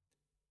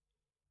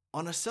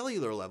 On a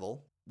cellular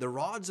level, the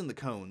rods and the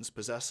cones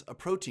possess a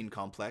protein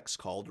complex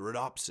called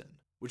rhodopsin,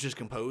 which is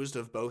composed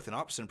of both an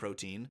opsin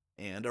protein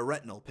and a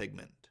retinal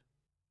pigment.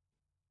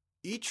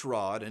 Each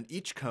rod and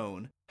each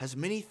cone has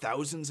many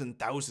thousands and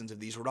thousands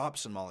of these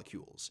rhodopsin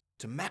molecules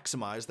to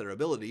maximize their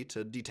ability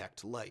to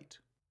detect light.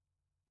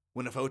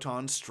 When a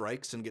photon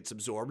strikes and gets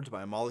absorbed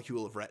by a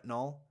molecule of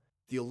retinol,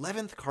 the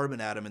 11th carbon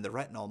atom in the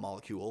retinol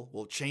molecule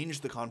will change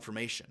the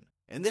conformation,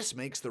 and this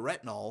makes the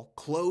retinol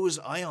close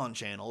ion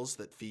channels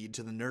that feed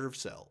to the nerve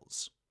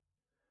cells.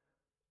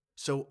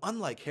 So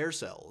unlike hair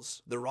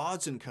cells, the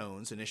rods and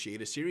cones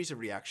initiate a series of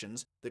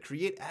reactions that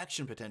create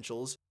action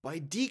potentials by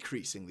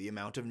decreasing the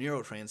amount of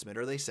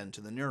neurotransmitter they send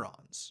to the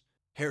neurons.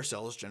 Hair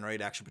cells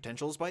generate action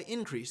potentials by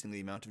increasing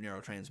the amount of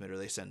neurotransmitter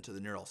they send to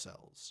the neural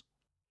cells.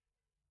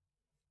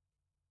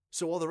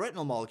 So while the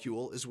retinal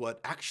molecule is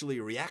what actually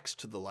reacts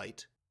to the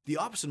light, the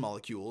opsin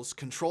molecules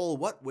control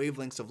what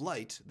wavelengths of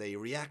light they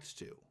react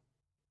to.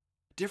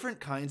 Different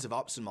kinds of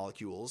opsin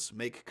molecules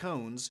make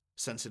cones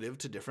sensitive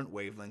to different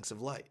wavelengths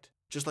of light,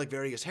 just like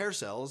various hair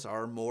cells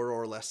are more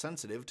or less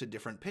sensitive to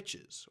different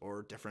pitches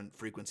or different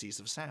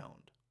frequencies of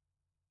sound.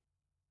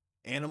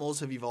 Animals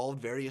have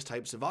evolved various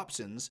types of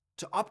opsins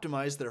to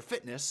optimize their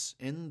fitness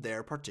in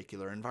their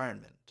particular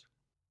environment.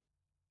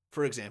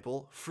 For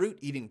example,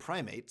 fruit-eating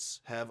primates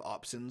have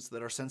opsins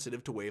that are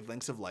sensitive to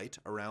wavelengths of light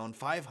around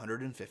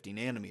 550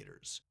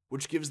 nanometers,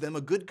 which gives them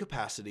a good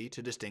capacity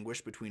to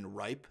distinguish between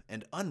ripe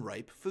and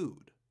unripe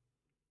food.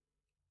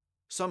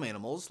 Some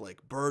animals,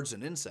 like birds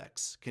and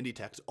insects, can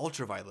detect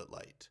ultraviolet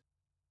light.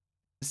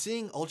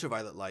 Seeing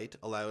ultraviolet light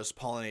allows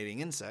pollinating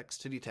insects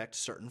to detect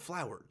certain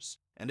flowers,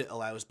 and it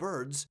allows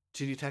birds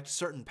to detect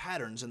certain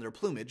patterns in their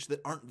plumage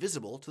that aren't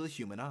visible to the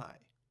human eye.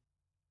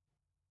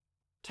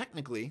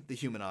 Technically, the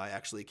human eye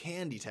actually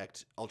can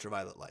detect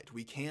ultraviolet light.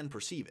 We can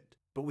perceive it,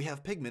 but we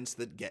have pigments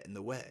that get in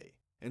the way.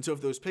 And so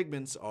if those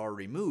pigments are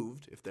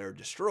removed, if they're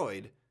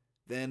destroyed,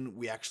 then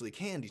we actually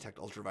can detect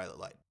ultraviolet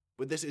light.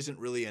 But this isn't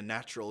really a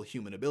natural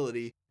human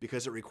ability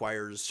because it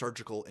requires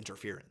surgical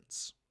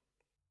interference.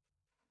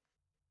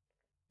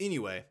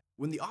 Anyway,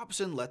 when the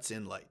opsin lets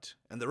in light,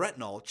 and the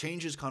retinol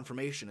changes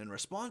conformation in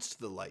response to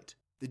the light,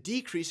 the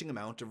decreasing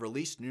amount of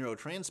released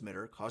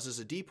neurotransmitter causes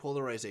a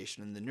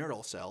depolarization in the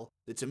neural cell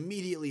that's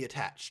immediately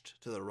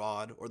attached to the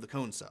rod or the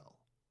cone cell.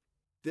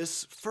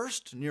 This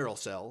first neural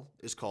cell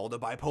is called a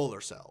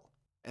bipolar cell,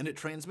 and it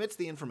transmits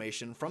the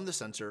information from the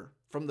sensor,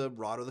 from the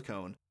rod or the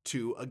cone,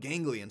 to a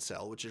ganglion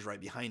cell, which is right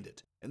behind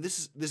it. And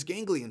this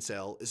ganglion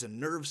cell is a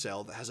nerve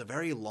cell that has a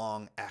very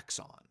long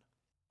axon.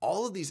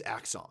 All of these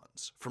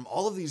axons, from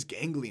all of these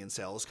ganglion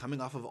cells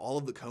coming off of all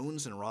of the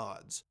cones and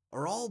rods,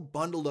 are all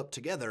bundled up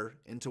together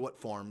into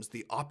what forms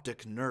the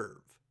optic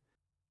nerve.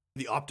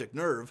 The optic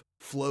nerve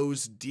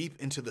flows deep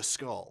into the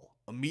skull,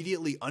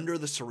 immediately under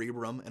the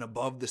cerebrum and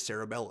above the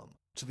cerebellum,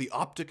 to the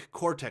optic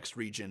cortex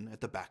region at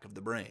the back of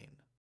the brain.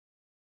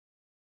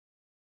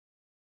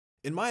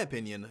 In my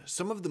opinion,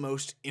 some of the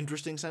most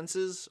interesting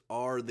senses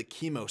are the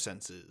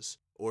chemosenses,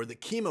 or the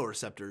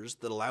chemoreceptors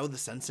that allow the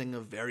sensing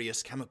of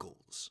various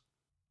chemicals.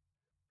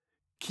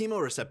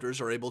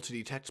 Chemoreceptors are able to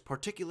detect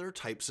particular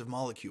types of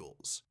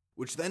molecules,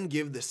 which then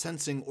give the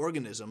sensing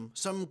organism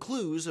some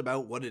clues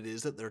about what it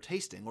is that they're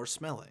tasting or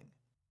smelling.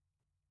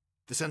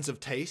 The sense of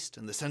taste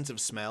and the sense of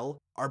smell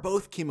are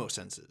both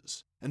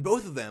chemosenses, and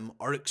both of them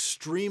are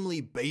extremely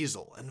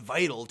basal and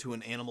vital to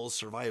an animal's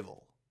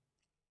survival.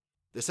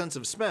 The sense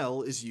of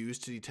smell is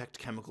used to detect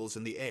chemicals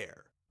in the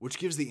air, which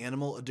gives the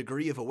animal a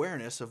degree of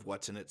awareness of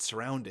what's in its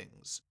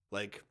surroundings,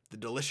 like the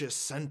delicious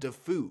scent of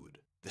food,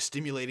 the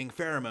stimulating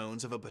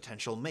pheromones of a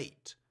potential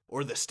mate,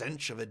 or the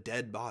stench of a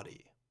dead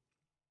body.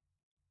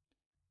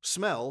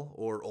 Smell,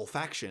 or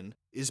olfaction,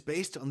 is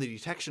based on the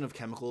detection of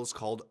chemicals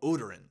called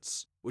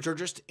odorants, which are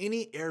just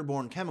any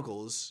airborne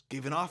chemicals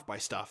given off by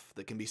stuff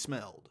that can be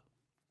smelled.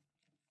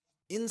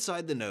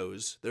 Inside the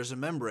nose, there's a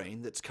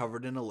membrane that's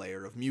covered in a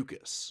layer of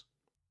mucus.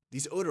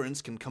 These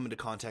odorants can come into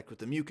contact with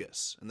the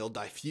mucus, and they'll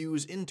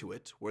diffuse into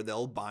it, where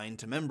they'll bind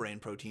to membrane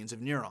proteins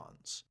of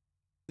neurons.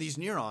 These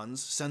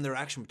neurons send their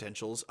action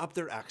potentials up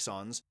their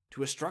axons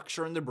to a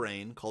structure in the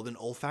brain called an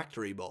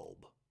olfactory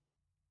bulb.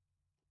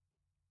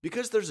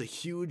 Because there's a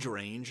huge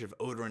range of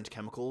odorant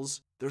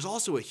chemicals, there's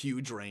also a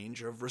huge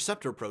range of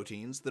receptor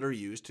proteins that are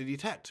used to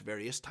detect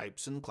various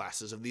types and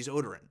classes of these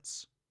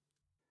odorants.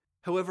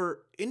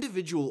 However,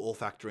 individual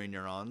olfactory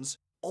neurons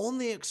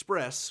only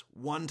express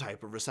one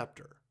type of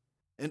receptor,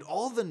 and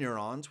all the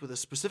neurons with a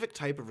specific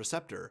type of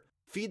receptor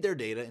feed their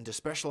data into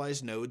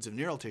specialized nodes of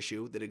neural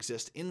tissue that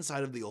exist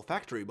inside of the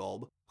olfactory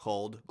bulb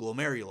called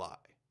glomeruli.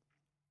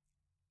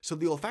 So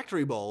the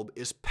olfactory bulb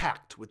is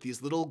packed with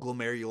these little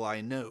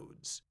glomeruli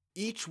nodes,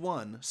 each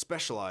one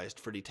specialized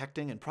for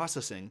detecting and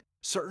processing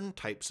certain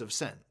types of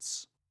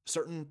scents,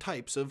 certain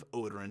types of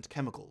odorant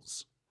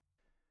chemicals.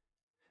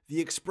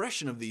 The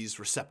expression of these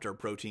receptor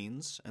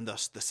proteins, and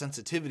thus the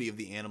sensitivity of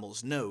the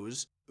animal's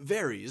nose,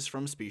 varies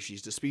from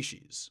species to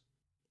species.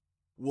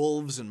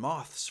 Wolves and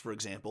moths, for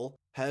example,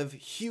 have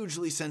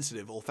hugely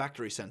sensitive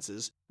olfactory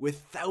senses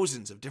with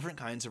thousands of different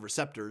kinds of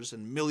receptors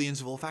and millions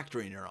of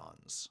olfactory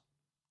neurons.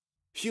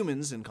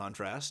 Humans, in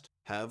contrast,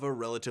 have a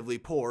relatively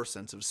poor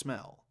sense of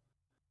smell.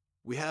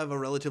 We have a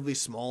relatively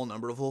small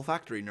number of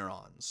olfactory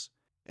neurons,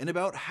 and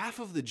about half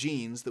of the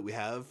genes that we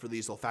have for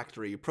these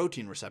olfactory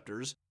protein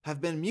receptors have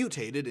been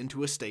mutated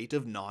into a state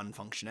of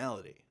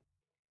non-functionality.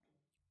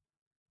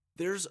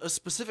 There's a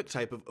specific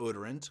type of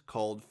odorant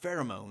called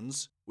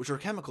pheromones, which are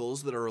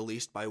chemicals that are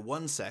released by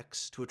one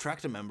sex to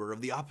attract a member of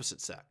the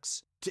opposite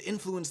sex, to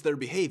influence their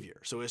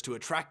behavior so as to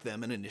attract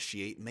them and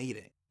initiate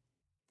mating.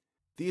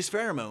 These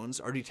pheromones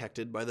are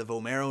detected by the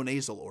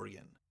vomeronasal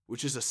organ,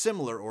 which is a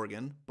similar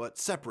organ but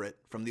separate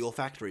from the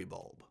olfactory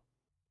bulb.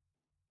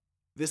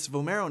 This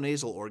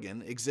vomeronasal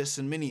organ exists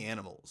in many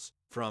animals,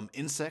 from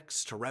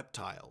insects to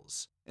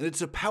reptiles, and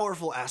it's a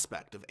powerful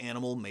aspect of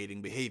animal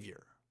mating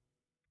behavior.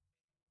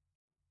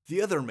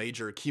 The other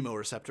major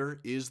chemoreceptor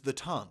is the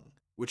tongue,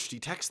 which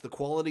detects the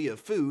quality of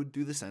food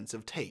through the sense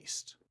of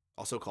taste,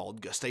 also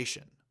called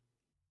gustation.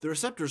 The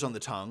receptors on the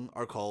tongue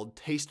are called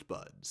taste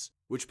buds,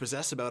 which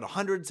possess about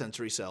 100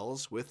 sensory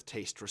cells with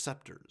taste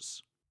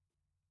receptors.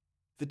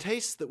 The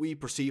tastes that we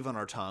perceive on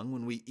our tongue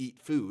when we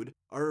eat food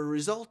are a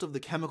result of the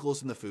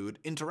chemicals in the food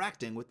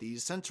interacting with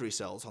these sensory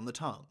cells on the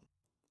tongue.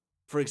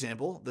 For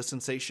example, the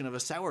sensation of a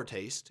sour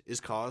taste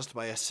is caused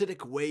by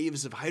acidic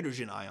waves of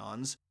hydrogen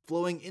ions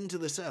flowing into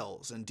the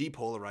cells and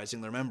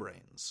depolarizing their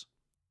membranes.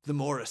 The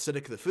more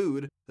acidic the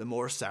food, the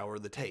more sour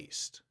the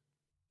taste.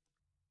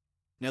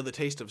 Now, the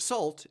taste of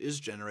salt is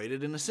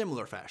generated in a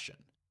similar fashion,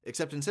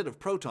 except instead of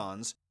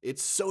protons,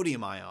 it's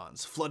sodium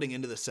ions flooding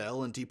into the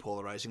cell and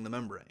depolarizing the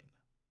membrane.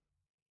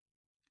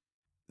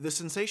 The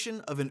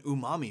sensation of an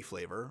umami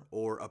flavor,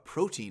 or a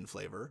protein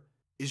flavor,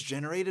 is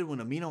generated when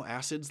amino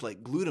acids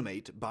like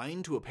glutamate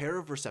bind to a pair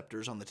of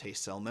receptors on the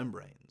taste cell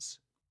membranes.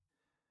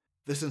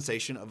 The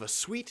sensation of a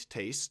sweet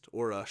taste,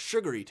 or a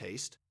sugary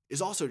taste, is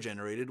also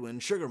generated when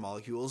sugar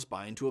molecules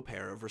bind to a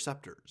pair of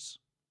receptors.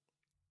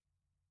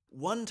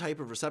 One type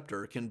of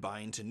receptor can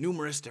bind to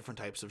numerous different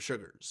types of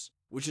sugars,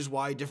 which is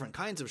why different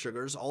kinds of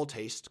sugars all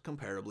taste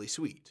comparably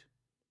sweet.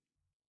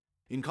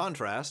 In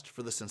contrast,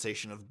 for the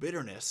sensation of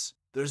bitterness,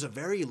 there's a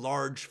very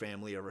large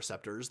family of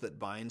receptors that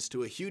binds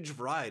to a huge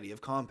variety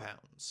of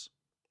compounds.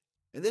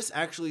 And this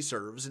actually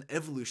serves an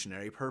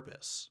evolutionary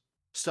purpose.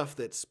 Stuff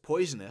that's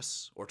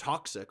poisonous, or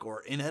toxic,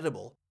 or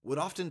inedible would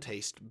often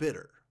taste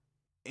bitter.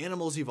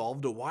 Animals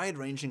evolved a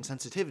wide-ranging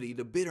sensitivity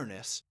to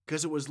bitterness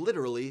because it was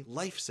literally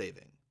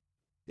life-saving.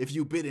 If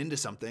you bit into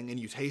something and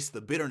you taste the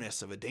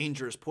bitterness of a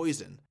dangerous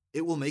poison,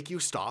 it will make you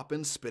stop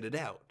and spit it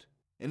out.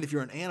 and if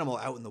you're an animal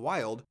out in the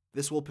wild,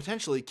 this will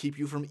potentially keep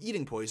you from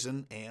eating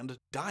poison and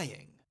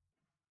dying.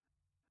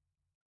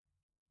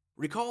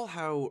 Recall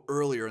how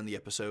earlier in the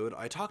episode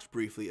I talked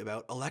briefly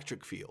about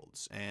electric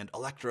fields and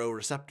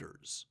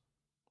electroreceptors.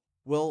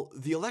 Well,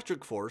 the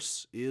electric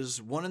force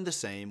is one and the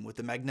same with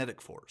the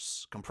magnetic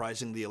force,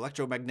 comprising the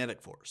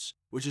electromagnetic force,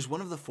 which is one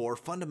of the 4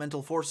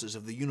 fundamental forces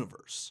of the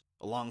universe,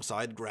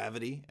 alongside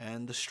gravity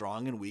and the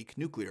strong and weak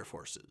nuclear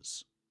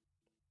forces.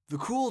 The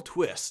cool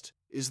twist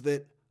is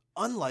that,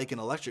 unlike an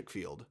electric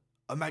field,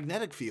 a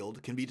magnetic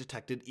field can be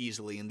detected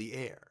easily in the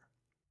air.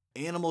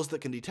 Animals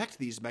that can detect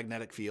these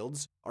magnetic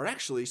fields are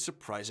actually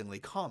surprisingly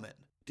common,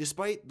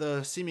 despite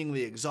the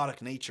seemingly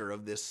exotic nature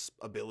of this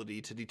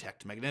ability to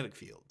detect magnetic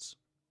fields.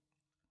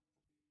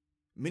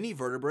 Many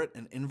vertebrate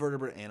and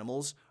invertebrate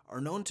animals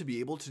are known to be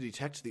able to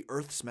detect the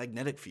Earth's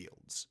magnetic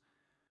fields,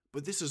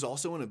 but this is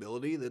also an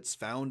ability that's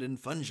found in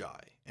fungi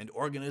and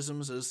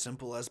organisms as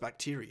simple as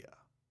bacteria.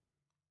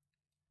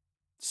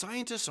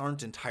 Scientists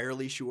aren't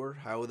entirely sure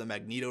how the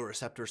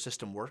magnetoreceptor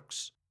system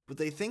works, but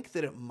they think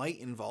that it might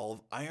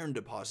involve iron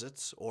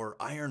deposits or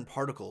iron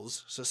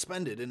particles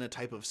suspended in a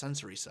type of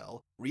sensory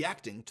cell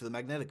reacting to the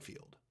magnetic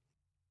field.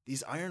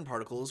 These iron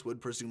particles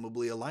would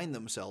presumably align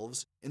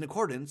themselves in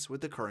accordance with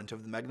the current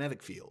of the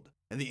magnetic field,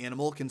 and the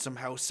animal can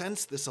somehow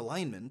sense this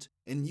alignment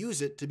and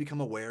use it to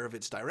become aware of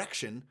its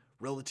direction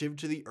relative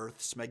to the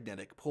Earth's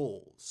magnetic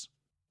poles.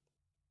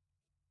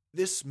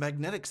 This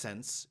magnetic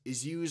sense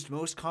is used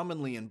most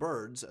commonly in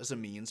birds as a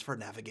means for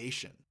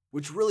navigation,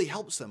 which really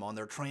helps them on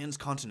their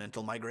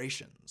transcontinental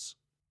migrations.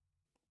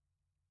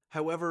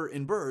 However,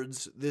 in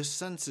birds, this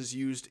sense is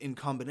used in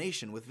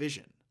combination with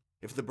vision.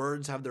 If the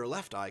birds have their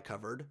left eye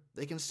covered,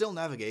 they can still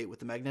navigate with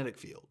the magnetic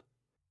field.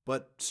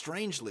 But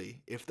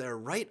strangely, if their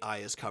right eye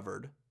is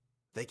covered,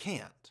 they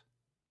can't.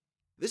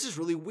 This is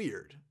really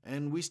weird,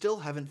 and we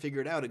still haven't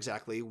figured out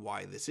exactly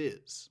why this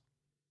is.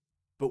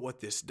 But what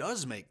this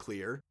does make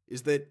clear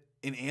is that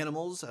in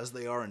animals, as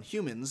they are in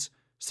humans,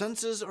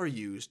 senses are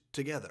used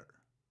together.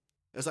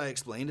 As I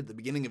explained at the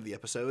beginning of the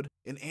episode,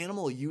 an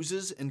animal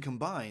uses and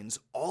combines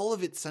all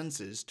of its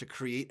senses to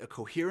create a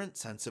coherent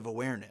sense of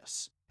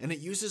awareness, and it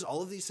uses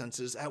all of these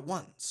senses at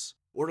once,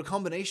 or a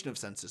combination of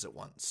senses at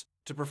once,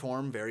 to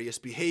perform various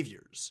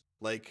behaviors,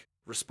 like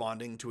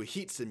responding to a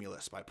heat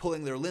stimulus by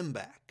pulling their limb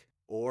back,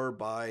 or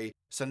by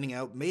sending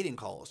out mating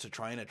calls to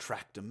try and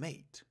attract a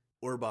mate,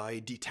 or by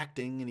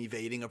detecting and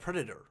evading a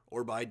predator,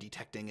 or by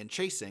detecting and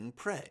chasing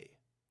prey.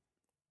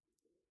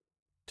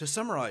 To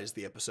summarize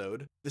the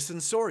episode, the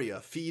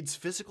Sensoria feeds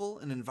physical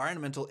and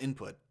environmental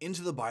input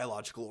into the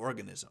biological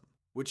organism,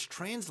 which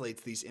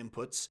translates these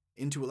inputs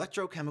into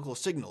electrochemical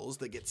signals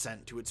that get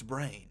sent to its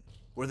brain,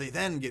 where they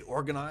then get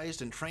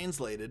organized and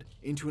translated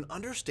into an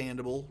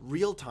understandable,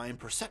 real-time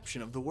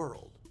perception of the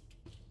world.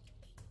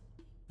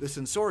 The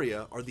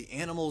Sensoria are the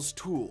animal's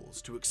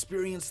tools to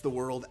experience the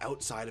world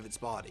outside of its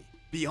body,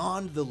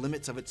 beyond the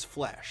limits of its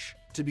flesh,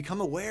 to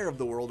become aware of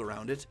the world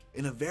around it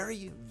in a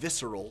very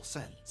visceral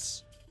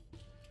sense.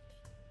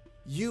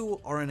 You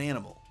are an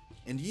animal,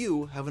 and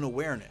you have an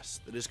awareness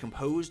that is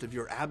composed of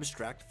your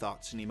abstract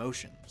thoughts and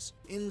emotions,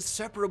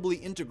 inseparably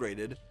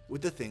integrated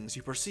with the things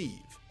you perceive,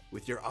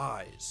 with your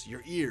eyes,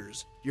 your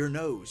ears, your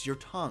nose, your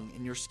tongue,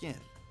 and your skin.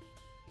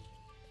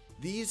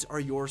 These are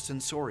your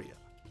sensoria,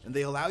 and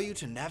they allow you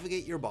to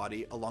navigate your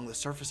body along the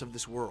surface of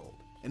this world,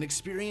 and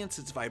experience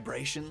its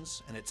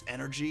vibrations, and its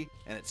energy,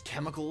 and its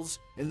chemicals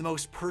in the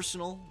most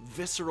personal,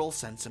 visceral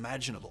sense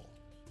imaginable.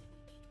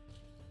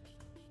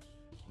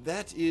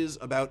 That is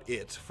about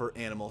it for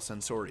Animal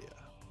Sensoria.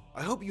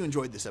 I hope you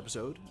enjoyed this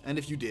episode, and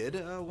if you did,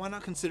 why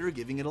not consider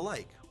giving it a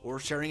like, or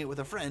sharing it with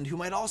a friend who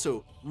might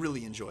also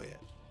really enjoy it.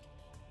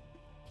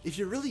 If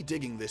you're really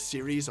digging this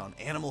series on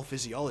animal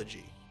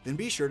physiology, then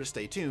be sure to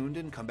stay tuned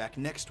and come back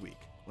next week,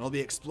 when I'll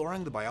be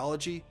exploring the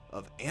biology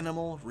of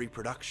animal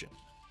reproduction.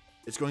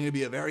 It's going to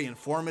be a very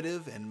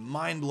informative and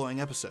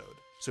mind-blowing episode,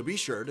 so be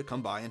sure to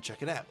come by and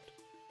check it out.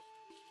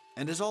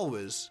 And as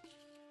always,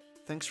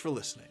 thanks for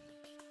listening.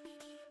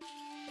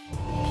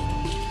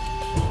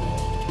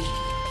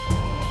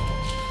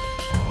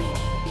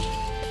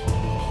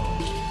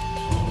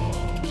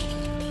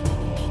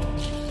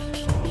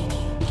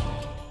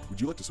 Would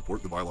you like to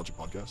support the BioLogic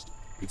podcast?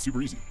 It's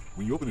super easy.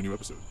 When you open a new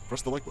episode,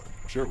 press the like button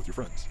or share it with your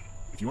friends.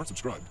 If you aren't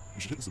subscribed,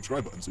 you should hit the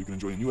subscribe button so you can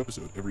enjoy a new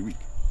episode every week.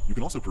 You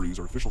can also peruse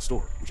our official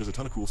store, which has a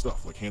ton of cool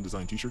stuff like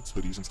hand-designed t-shirts,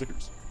 hoodies, and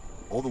stickers.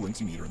 All the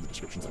links you need are in the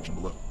description section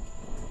below.